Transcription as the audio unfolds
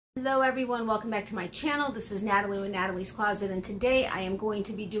Hello everyone, welcome back to my channel. This is Natalie with Natalie's Closet, and today I am going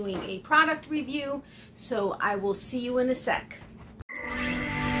to be doing a product review, so I will see you in a sec.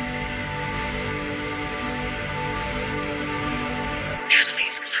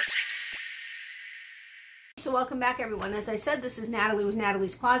 Natalie's Closet. So welcome back everyone. As I said, this is Natalie with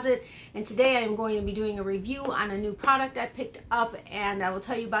Natalie's Closet, and today I am going to be doing a review on a new product I picked up, and I will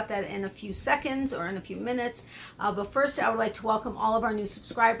tell you about that in a few seconds or in a few minutes. But first, I would like to welcome all of our new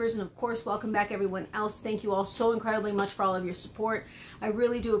subscribers, and of course, welcome back everyone else. Thank you all so incredibly much for all of your support. I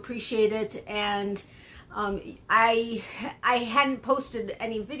really do appreciate it, and I hadn't posted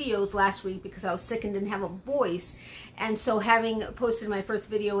any videos last week because I was sick and didn't have a voice, and so having posted my first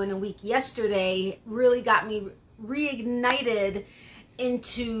video in a week yesterday really got me reignited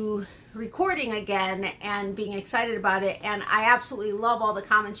into recording again and being excited about it. And I absolutely love all the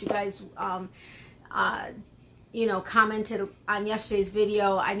comments you guys commented on yesterday's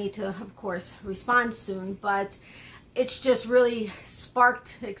video. I need to, of course, respond soon, but it's just really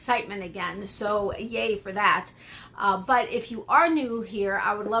sparked excitement again, so yay for that. But if you are new here,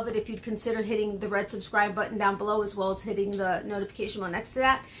 I would love it if you'd consider hitting the red subscribe button down below, as well as hitting the notification bell next to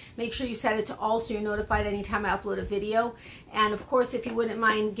that. Make sure you set it to all so you're notified anytime I upload a video. And of course, if you wouldn't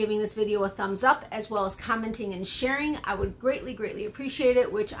mind giving this video a thumbs up, as well as commenting and sharing, I would greatly appreciate it,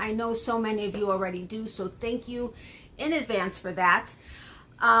 which I know so many of you already do, so thank you in advance for that.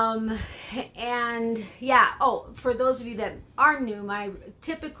 And yeah, for those of you that are new, my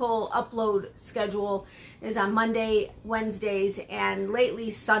typical upload schedule is on Monday, Wednesdays, and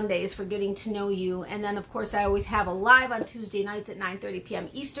lately Sundays for getting to know you. And then of course I always have a live on Tuesday nights at 9:30 p.m.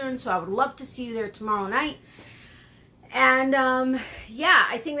 Eastern, so I would love to see you there tomorrow night. And yeah,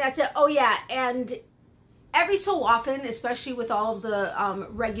 I think that's it. Oh yeah, and every so often, especially with all of the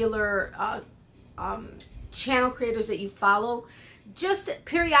regular channel creators that you follow, just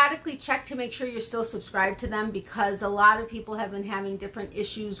periodically check to make sure you're still subscribed to them, because a lot of people have been having different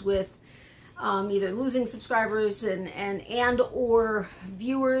issues with either losing subscribers and or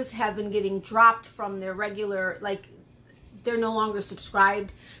viewers have been getting dropped from their regular, like they're no longer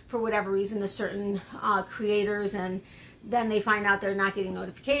subscribed for whatever reason to certain creators, and then they find out they're not getting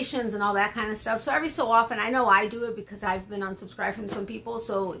notifications and all that kind of stuff. So every so often, I know I do it because I've been unsubscribed from some people,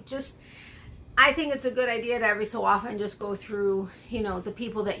 so I think it's a good idea to every so often just go through, the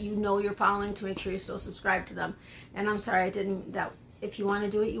people that you're following to make sure you're still subscribed to them. And I'm sorry I didn't, if you want to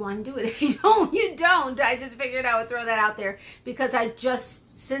do it, you want to do it. If you don't, you don't. I just figured I would throw that out there because I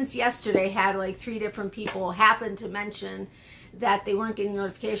just, since yesterday, had like 3 different people happen to mention that they weren't getting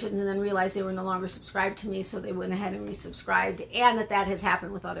notifications and then realized they were no longer subscribed to me, so they went ahead and resubscribed, and that has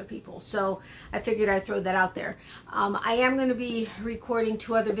happened with other people. So I figured I'd throw that out there. I am going to be recording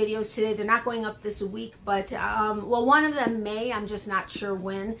 2 other videos today. They're not going up this week, but well, one of them may, I'm just not sure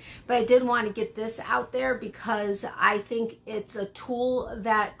when, but I did want to get this out there because I think it's a tool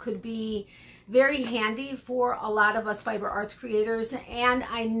that could be very handy for a lot of us fiber arts creators, and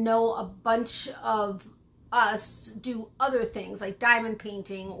I know a bunch of us do other things like diamond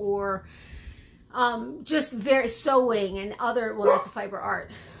painting or just very sewing and other, well, that's a fiber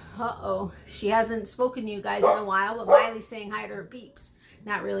art. She hasn't spoken to you guys in a while, but Miley's saying hi to her peeps.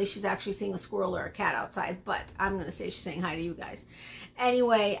 Not really, she's actually seeing a squirrel or a cat outside, but I'm gonna say she's saying hi to you guys.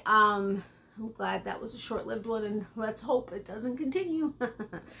 Anyway, I'm glad that was a short-lived one, and let's hope it doesn't continue.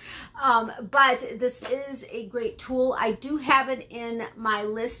 But this is a great tool. I do have it in my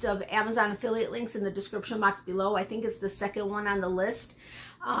list of Amazon affiliate links in the description box below. I think it's the second one on the list,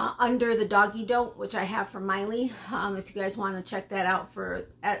 under the Doggy Don't, which I have for Miley. If you guys want to check that out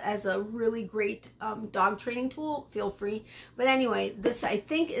as a really great dog training tool, feel free. But anyway, this I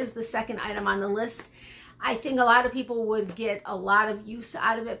think is the second item on the list. I think a lot of people would get a lot of use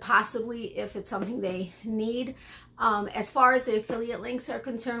out of it, possibly if it's something they need. As far as the affiliate links are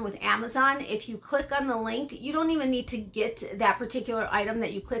concerned with Amazon, if you click on the link, you don't even need to get that particular item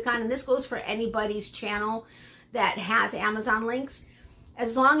that you click on. And this goes for anybody's channel that has Amazon links.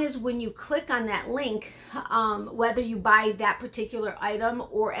 As long as when you click on that link, whether you buy that particular item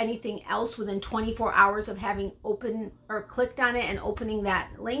or anything else within 24 hours of having opened or clicked on it and opening that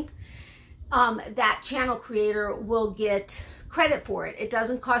link, that channel creator will get credit for it. It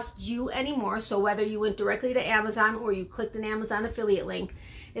doesn't cost you anymore. So whether you went directly to Amazon or you clicked an Amazon affiliate link,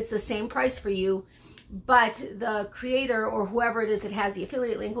 it's the same price for you. But the creator or whoever it is that has the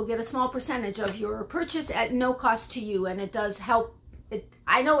affiliate link will get a small percentage of your purchase at no cost to you. And it does help.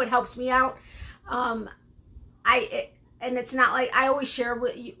 I know it helps me out. And it's not like I always share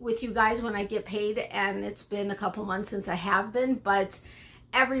with you guys when I get paid, and it's been a couple months since I have been, but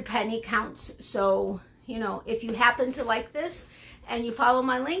every penny counts. So you know, if you happen to like this and you follow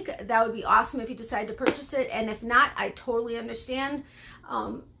my link, that would be awesome if you decide to purchase it. And if not, I totally understand.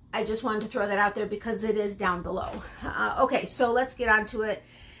 I just wanted to throw that out there because it is down below. Okay, so let's get on to it.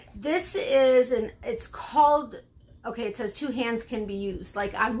 This is it's called, okay, it says 2 hands can be used,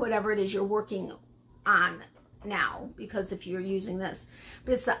 like on whatever it is you're working on now, because if you're using this.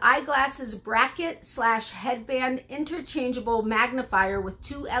 But it's the eyeglasses bracket / headband interchangeable magnifier with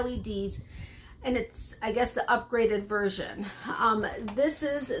 2 LEDs. And it's, I guess, the upgraded version. This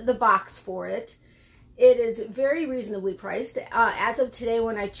is the box for it. It is very reasonably priced. As of today,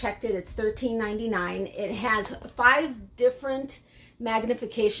 when I checked it, it's $13.99. It has 5 different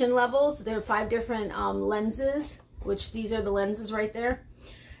magnification levels. There are 5 different lenses, which these are the lenses right there.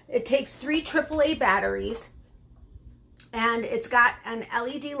 It takes 3 AAA batteries, and it's got an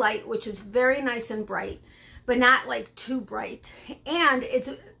LED light, which is very nice and bright, but not like too bright. And it's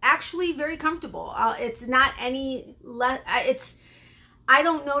actually very comfortable. It's not any less, I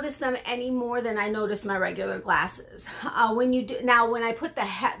don't notice them any more than I notice my regular glasses. When I put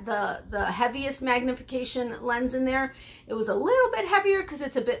the heaviest magnification lens in there, it was a little bit heavier because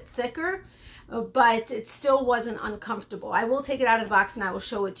it's a bit thicker, but it still wasn't uncomfortable. I will take it out of the box and I will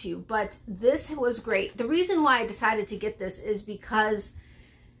show it to you, but this was great. The reason why I decided to get this is because,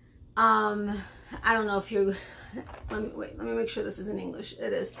 I don't know if you, let me make sure this is in English.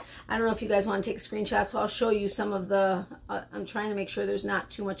 It is. I don't know if you guys want to take a screenshot, so I'll show you some of the, I'm trying to make sure there's not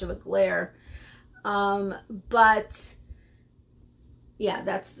too much of a glare. But yeah,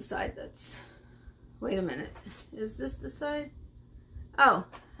 that's the side that's, wait a minute. Is this the side? Oh,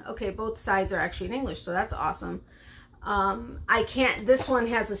 okay. Both sides are actually in English, so that's awesome. I can't, this one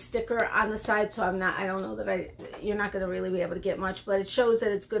has a sticker on the side, so I don't know that you're not going to really be able to get much, but it shows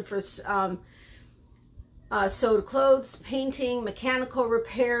that it's good for, sewed clothes, painting, mechanical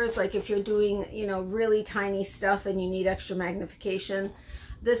repairs, like if you're doing, you know, really tiny stuff and you need extra magnification.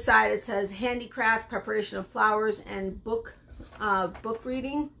 This side, it says handicraft, preparation of flowers, and book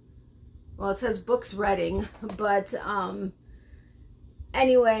reading. Well, it says books reading, but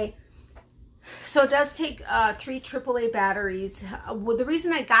anyway, so it does take 3 AAA batteries. Well, the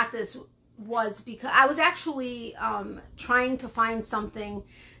reason I got this was because I was actually trying to find something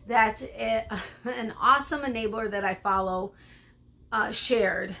that an awesome enabler that I follow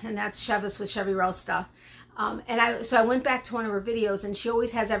shared, and that's Chevis with Chevy Rell stuff. So I went back to one of her videos, and she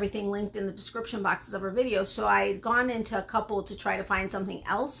always has everything linked in the description boxes of her videos. So I had gone into a couple to try to find something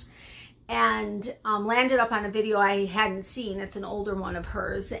else, and landed up on a video I hadn't seen. It's an older one of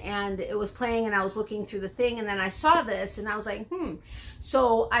hers, and it was playing, and I was looking through the thing, and then I saw this, and I was like,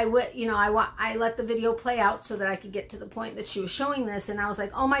 So I went, you know, I let the video play out so that I could get to the point that she was showing this, and I was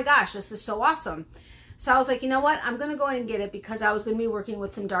like, oh my gosh, this is so awesome. So I was like, you know what, I'm gonna go ahead and get it because I was gonna be working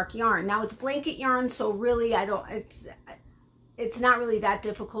with some dark yarn. Now it's blanket yarn, so really it's not really that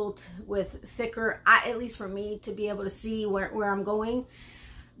difficult with thicker, at least for me, to be able to see where I'm going.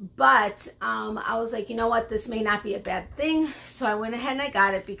 But I was like, you know what, this may not be a bad thing. So I went ahead and I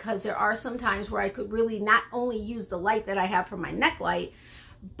got it because there are some times where I could really not only use the light that I have for my neck light,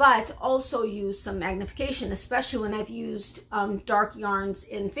 but also use some magnification, especially when I've used dark yarns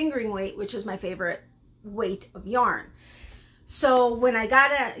in fingering weight, which is my favorite weight of yarn. So when I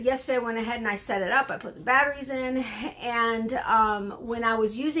got it yesterday, I went ahead and I set it up. I put the batteries in, and when I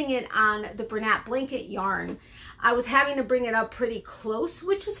was using it on the Bernat blanket yarn, I was having to bring it up pretty close,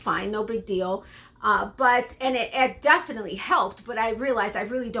 which is fine, no big deal. And it definitely helped, but I realized I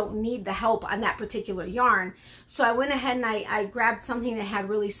really don't need the help on that particular yarn. So I went ahead and I grabbed something that had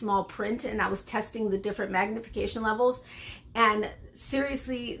really small print, and I was testing the different magnification levels. And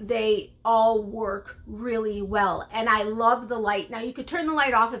seriously, they all work really well. And I love the light. Now you could turn the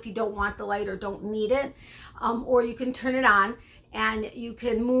light off if you don't want the light or don't need it, or you can turn it on. And you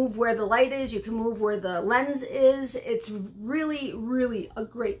can move where the light is, you can move where the lens is. It's really, really a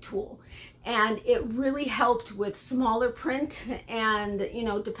great tool. And it really helped with smaller print, and, you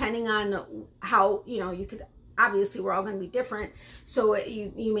know, depending on how, you know, you could, obviously we're all going to be different. So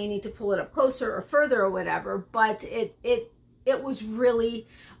you may need to pull it up closer or further or whatever, but it was really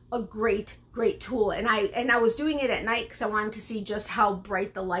a great tool. And I was doing it at night because I wanted to see just how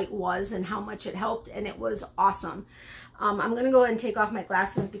bright the light was and how much it helped, and it was awesome. I'm going to go ahead and take off my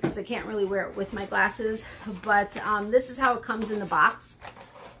glasses because I can't really wear it with my glasses, but this is how it comes in the box.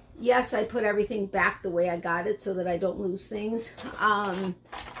 Yes, I put everything back the way I got it so that I don't lose things.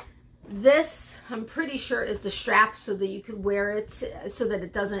 This, I'm pretty sure, is the strap so that you could wear it so that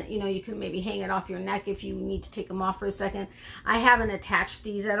it doesn't, you know, you can maybe hang it off your neck if you need to take them off for a second. I haven't attached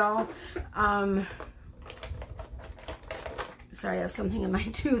these at all. Sorry, I have something in my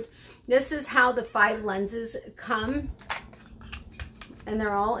tooth. This is how the 5 lenses come. and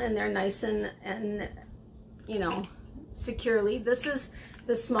they're all in there nice and you know, securely. This is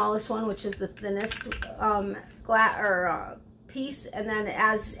the smallest one, which is the thinnest piece, and then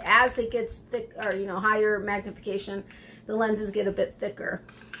as it gets thick, or you know, higher magnification, the lenses get a bit thicker.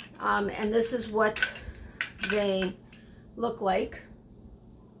 And this is what they look like.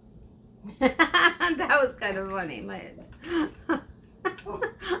 That was kind of funny.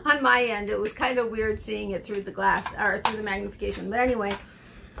 On my end, it was kind of weird seeing it through the glass, or through the magnification. But anyway,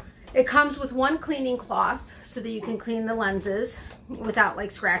 it comes with one cleaning cloth so that you can clean the lenses without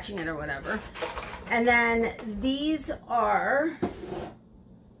like scratching it or whatever. And then these are,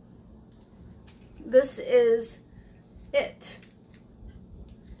 this is it.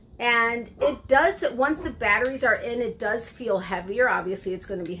 And it does, once the batteries are in, it does feel heavier. Obviously it's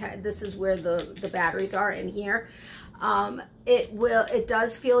going to be, this is where the batteries are in here. It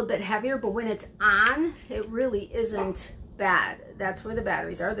does feel a bit heavier, but when it's on, it really isn't bad. That's where the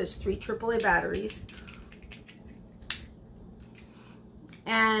batteries are. There's 3 AAA batteries.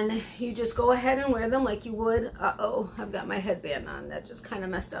 And you just go ahead and wear them like you would. Uh-oh, I've got my headband on. That just kind of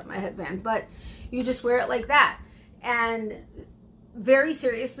messed up my headband. But you just wear it like that. And very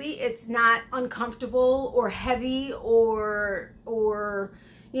seriously, it's not uncomfortable or heavy or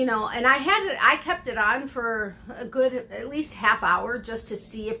you know, and I kept it on for a good at least half hour just to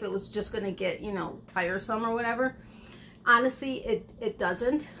see if it was just going to get, you know, tiresome or whatever. Honestly, it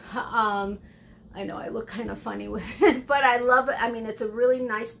doesn't. I know I look kind of funny with it, but I love it. I mean, it's a really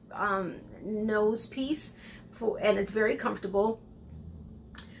nice nose piece, and it's very comfortable.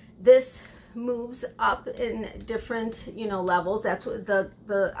 This moves up in different, you know, levels. That's what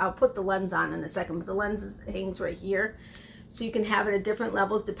I'll put the lens on in a second, but the lens hangs right here. So you can have it at different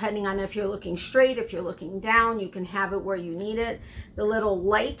levels depending on if you're looking straight, if you're looking down. You can have it where you need it. The little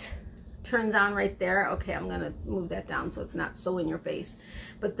light turns on right there. Okay, I'm gonna move that down so it's not so in your face.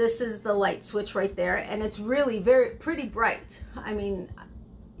 But this is the light switch right there, and it's really pretty bright. I mean,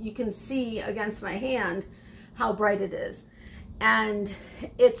 you can see against my hand how bright it is. And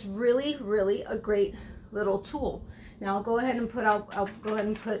it's really, really a great little tool. Now I'll go ahead and put, I'm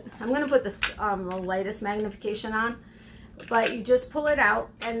going to put the lightest magnification on, but you just pull it out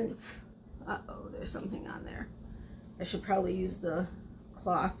and, uh-oh, there's something on there. I should probably use the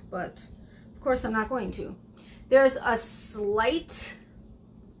cloth, but of course I'm not going to. There's a slight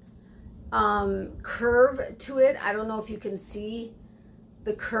curve to it. I don't know if you can see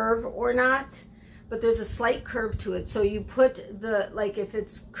the curve or not, but there's a slight curve to it. So you put the, like if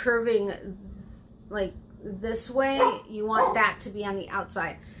it's curving like this way, you want that to be on the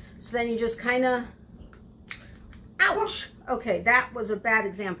outside. So then you just kind of, ouch. Okay, that was a bad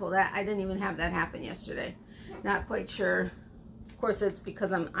example. That I didn't even have that happen yesterday. Not quite sure. Of course, it's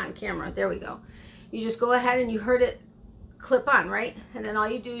because I'm on camera. There we go. You just go ahead and you heard it clip on, right? And then all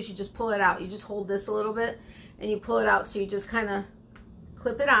you do is you just pull it out. You just hold this a little bit and you pull it out. So you just kind of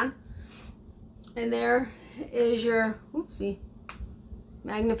clip it on. And there is your, oopsie,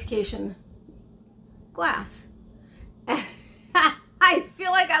 magnification glass. And I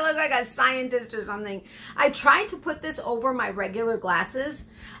feel like I look like a scientist or something. I tried to put this over my regular glasses,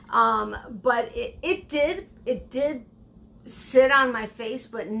 but it did sit on my face,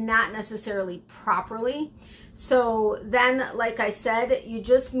 but not necessarily properly. So then, like I said, you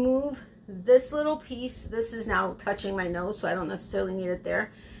just move this little piece. This is now touching my nose, so I don't necessarily need it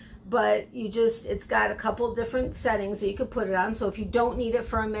there. But you just, it's got a couple different settings that you could put it on. So if you don't need it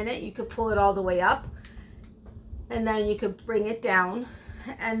for a minute, you could pull it all the way up. And then you could bring it down.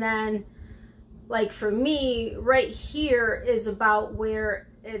 And then, like for me, right here is about where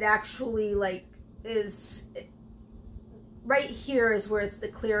it actually like is. Right here is where it's the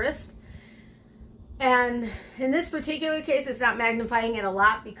clearest. And in this particular case, it's not magnifying it a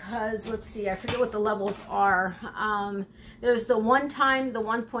lot because, let's see, I forget what the levels are. There's the 1 time, the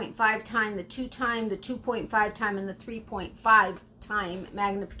 1.5 time, the 2 time, the 2.5 time, and the 3.5 time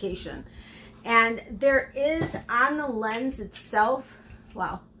magnification. And there is on the lens itself,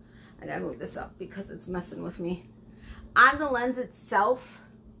 wow, I gotta move this up because it's messing with me. On the lens itself,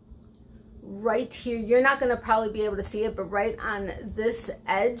 right here, you're not gonna probably be able to see it, but right on this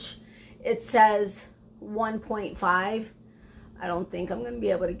edge, it says 1.5. I don't think I'm going to be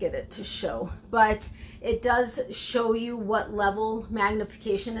able to get it to show, but it does show you what level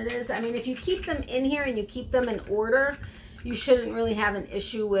magnification it is. I mean, if you keep them in here and you keep them in order, you shouldn't really have an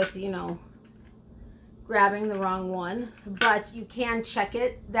issue with, you know, grabbing the wrong one, but you can check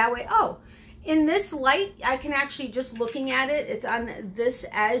it that way. Oh, in this light, I can actually, just looking at it, it's on this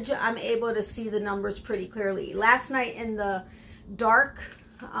edge, I'm able to see the numbers pretty clearly. Last night in the dark,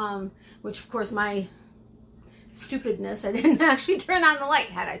 which of course my stupidness, I didn't actually turn on the light.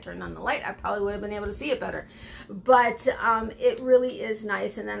 Had I turned on the light, I probably would have been able to see it better. But it really is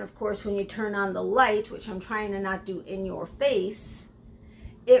nice. And then of course, when you turn on the light, which I'm trying to not do in your face,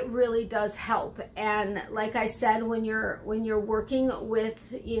 it really does help. And like I said, when you're working with,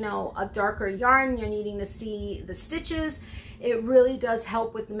 you know, a darker yarn, you're needing to see the stitches, it really does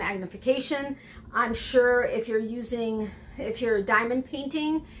help with the magnification. I'm sure if you're diamond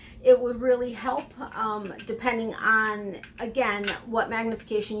painting, it would really help, depending on, again, what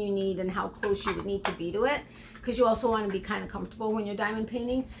magnification you need and how close you would need to be to it, because you also want to be kind of comfortable when you're diamond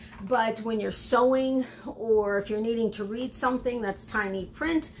painting. But when you're sewing, or if you're needing to read something that's tiny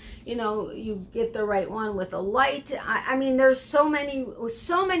print, you know, you get the right one with a light. I mean, there's so many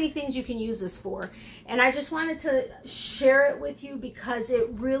things you can use this for. And I just wanted to share it with you because it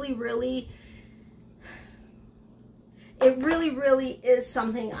really is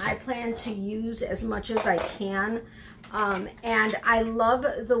something I plan to use as much as I can. And I love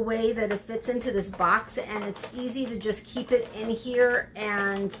the way that it fits into this box, and it's easy to just keep it in here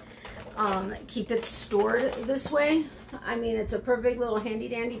and keep it stored this way. I mean, it's a perfect little handy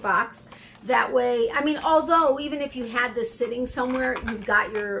dandy box. That way, I mean, although even if you had this sitting somewhere, you've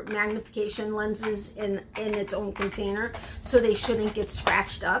got your magnification lenses in its own container, so they shouldn't get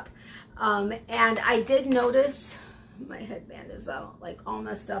scratched up. And I did notice, my headband is like all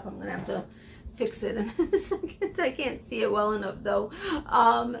messed up. I'm gonna have to fix it in a second. I can't see it well enough though.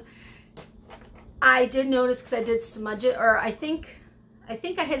 I did notice, because I did smudge it, or I think I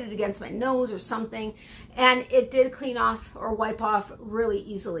hit it against my nose or something, and it did clean off or wipe off really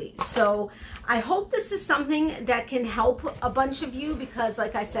easily. So I hope this is something that can help a bunch of you, because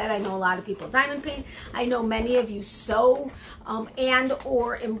like I said, I know a lot of people diamond paint. I know many of you sew and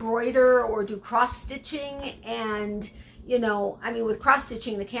or embroider or do cross stitching. And you know, I mean, with cross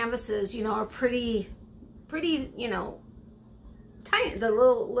stitching, the canvases, you know, are pretty, you know, tiny. The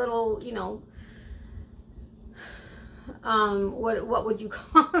little, you know, what would you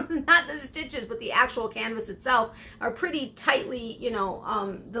call it? Not the stitches, but the actual canvas itself are pretty tightly, you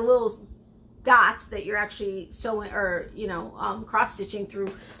know, the little dots that you're actually sewing or, you know, cross stitching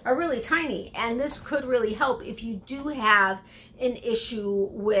through are really tiny. And this could really help if you do have an issue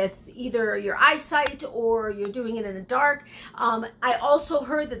with either your eyesight or you're doing it in the dark. I also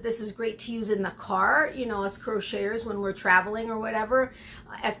heard that this is great to use in the car, you know, as crocheters when we're traveling or whatever,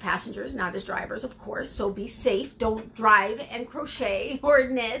 as passengers, not as drivers, of course. So be safe. Don't drive and crochet or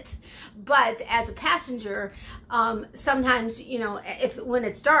knit. But as a passenger, sometimes, you know, when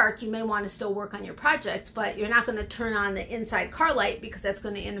it's dark, you may want to still work on your project, but you're not going to turn on the inside car light because that's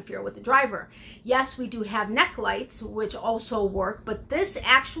going to interfere with the driver. Yes, we do have neck lights, which also work, but this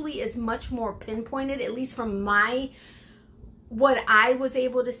actually is much more pinpointed, at least from what I was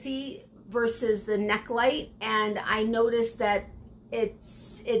able to see versus the neck light. And I noticed that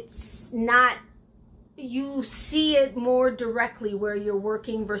it's not, you see it more directly where you're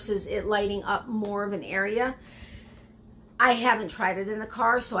working versus it lighting up more of an area. I haven't tried it in the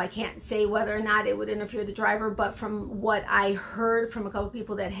car, so I can't say whether or not it would interfere with the driver, but from what I heard from a couple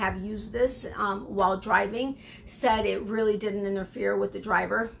people that have used this while driving, said it really didn't interfere with the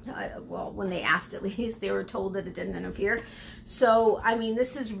driver. Well, when they asked, at least, they were told that it didn't interfere. So, I mean,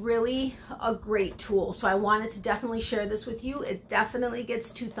 this is really a great tool. So I wanted to definitely share this with you. It definitely gets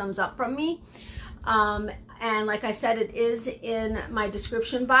 2 thumbs up from me. And like I said, it is in my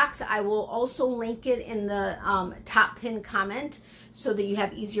description box. I will also link it in the top pinned comment so that you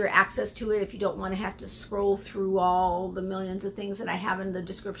have easier access to it if you don't want to have to scroll through all the millions of things that I have in the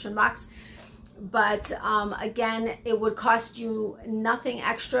description box. But again, it would cost you nothing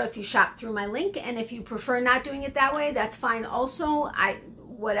extra if you shop through my link. And if you prefer not doing it that way, that's fine also. I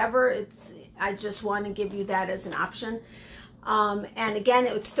just want to give you that as an option. And again,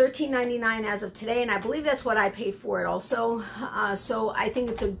 it's $13.99 as of today, and I believe that's what I paid for it also. So I think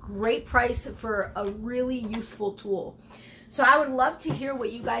it's a great price for a really useful tool. So I would love to hear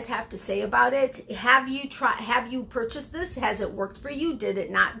what you guys have to say about it. Have you purchased this? Has it worked for you? Did it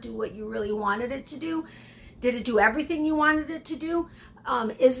not do what you really wanted it to do? Did it do everything you wanted it to do?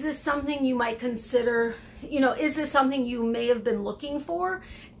 Is this something you might consider, you know, is this something you may have been looking for?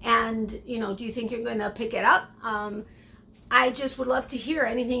 And, you know, do you think you're going to pick it up? I just would love to hear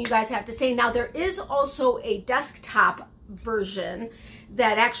anything you guys have to say. Now, there is also a desktop version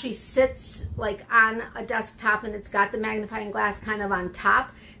that actually sits like on a desktop, and it's got the magnifying glass kind of on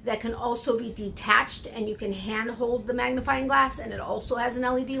top that can also be detached, and you can hand hold the magnifying glass, and it also has an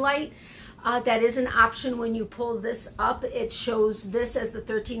LED light. That is an option. When you pull this up, it shows this as the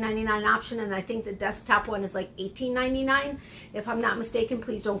 $13.99 option, and I think the desktop one is like $18.99 if I'm not mistaken.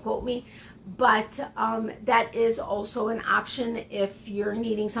 Please don't quote me, but that is also an option if you're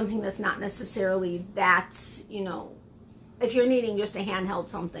needing something that's not necessarily that, you know, if you're needing just a handheld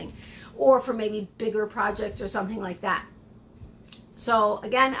something, or for maybe bigger projects or something like that. So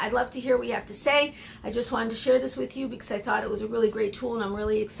again, I'd love to hear what you have to say. I just wanted to share this with you because I thought it was a really great tool, and I'm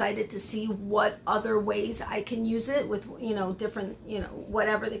really excited to see what other ways I can use it with, you know, different, you know,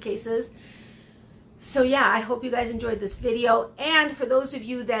 whatever the case is. So yeah, I hope you guys enjoyed this video. And for those of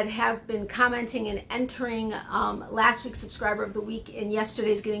you that have been commenting and entering last week's subscriber of the week in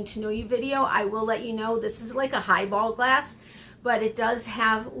yesterday's getting to know you video, I will let you know this is like a highball glass, but it does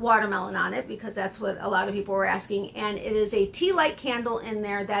have watermelon on it because that's what a lot of people were asking. And it is a tea light candle in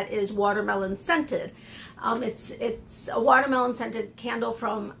there that is watermelon scented. It's a watermelon scented candle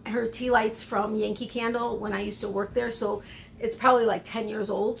from her tea lights from Yankee Candle when I used to work there. So it's probably like 10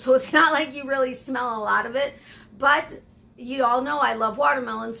 years old. So it's not like you really smell a lot of it, but you all know I love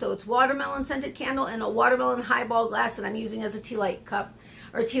watermelon. So it's watermelon scented candle in a watermelon highball glass that I'm using as a tea light cup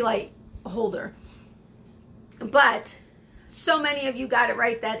or tea light holder. But so many of you got it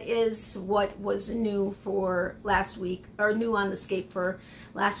right. That is what was new for last week, or new on the scape for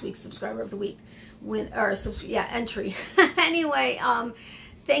last week's subscriber of the week, entry. Anyway,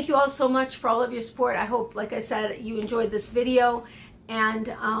 thank you all so much for all of your support. I hope, like I said, you enjoyed this video,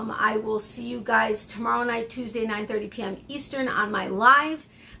 and I will see you guys tomorrow night, Tuesday, 9:30 p.m. Eastern on my live.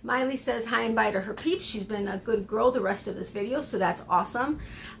 Miley says hi and bye to her peeps. She's been a good girl the rest of this video, so that's awesome.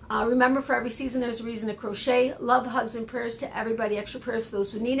 Remember, for every season, there's a reason to crochet. Love, hugs, and prayers to everybody. Extra prayers for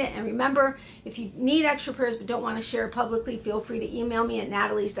those who need it. And remember, if you need extra prayers but don't want to share it publicly, feel free to email me at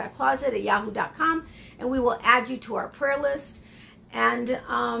natalies.closet@yahoo.com, and we will add you to our prayer list. And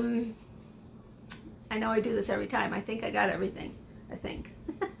I know I do this every time. I think I got everything. I think.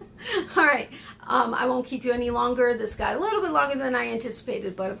 All right. I won't keep you any longer. This got a little bit longer than I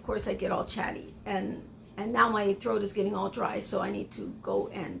anticipated, but of course I get all chatty, and now my throat is getting all dry, so I need to go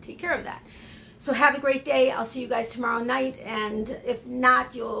and take care of that. So have a great day. I'll see you guys tomorrow night, and if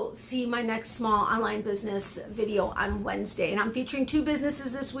not, you'll see my next small online business video on Wednesday. And I'm featuring 2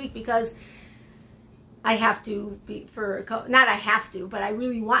 businesses this week because I have to not I have to, but I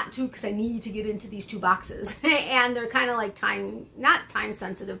really want to, because I need to get into these 2 boxes. And they're kind of like not time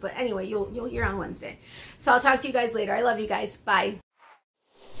sensitive, but anyway, you'll hear on Wednesday. So I'll talk to you guys later. I love you guys. Bye.